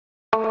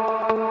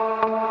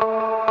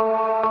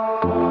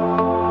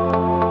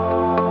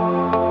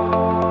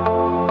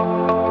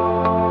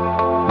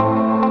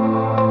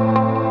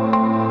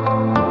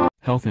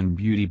health and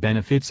beauty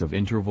benefits of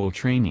interval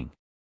training.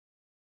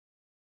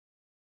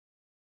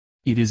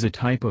 It is a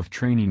type of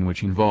training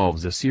which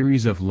involves a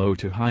series of low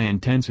to high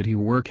intensity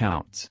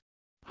workouts.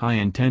 High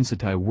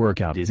intensity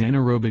workout is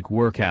anaerobic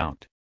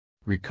workout.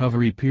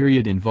 Recovery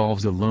period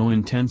involves a low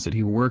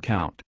intensity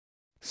workout.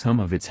 Some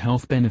of its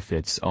health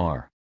benefits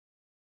are: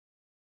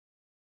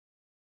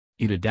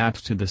 it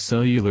adapts to the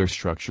cellular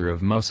structure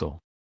of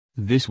muscle.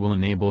 This will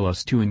enable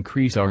us to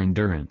increase our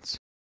endurance.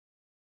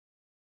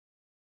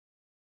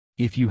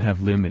 If you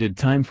have limited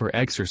time for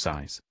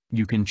exercise,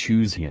 you can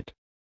choose HIIT.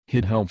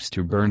 HIIT helps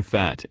to burn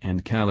fat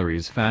and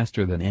calories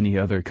faster than any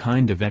other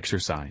kind of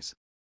exercise.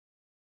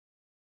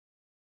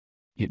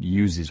 It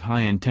uses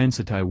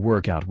high-intensity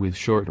workout with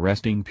short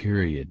resting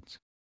periods.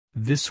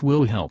 This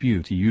will help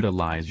you to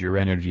utilize your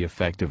energy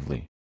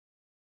effectively.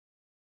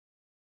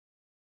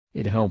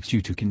 It helps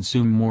you to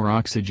consume more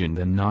oxygen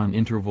than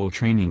non-interval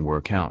training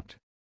workout.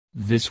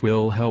 This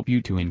will help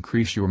you to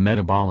increase your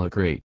metabolic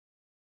rate.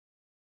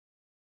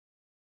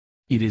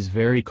 It is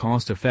very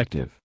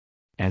cost-effective,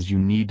 as you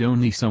need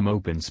only some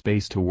open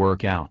space to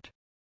work out.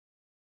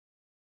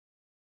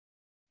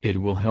 It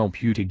will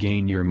help you to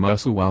gain your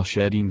muscle while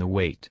shedding the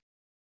weight.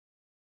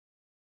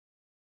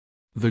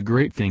 The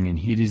great thing in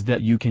HIIT is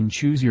that you can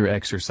choose your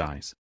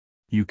exercise.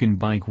 You can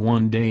bike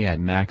one day at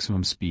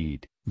maximum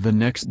speed, the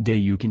next day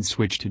you can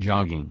switch to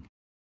jogging.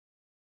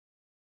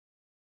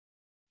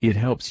 It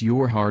helps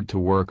your heart to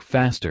work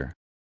faster.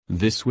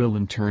 This will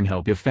in turn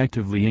help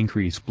effectively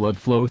increase blood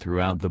flow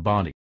throughout the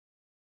body.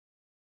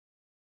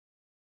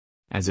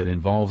 As it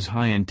involves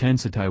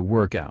high-intensity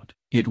workout,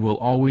 it will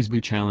always be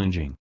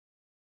challenging.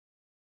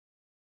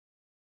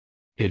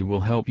 It will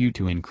help you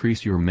to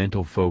increase your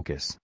mental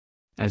focus,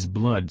 as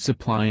blood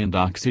supply and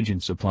oxygen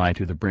supply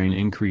to the brain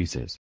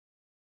increases.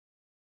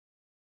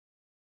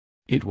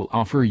 It will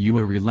offer you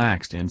a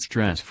relaxed and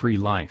stress-free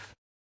life.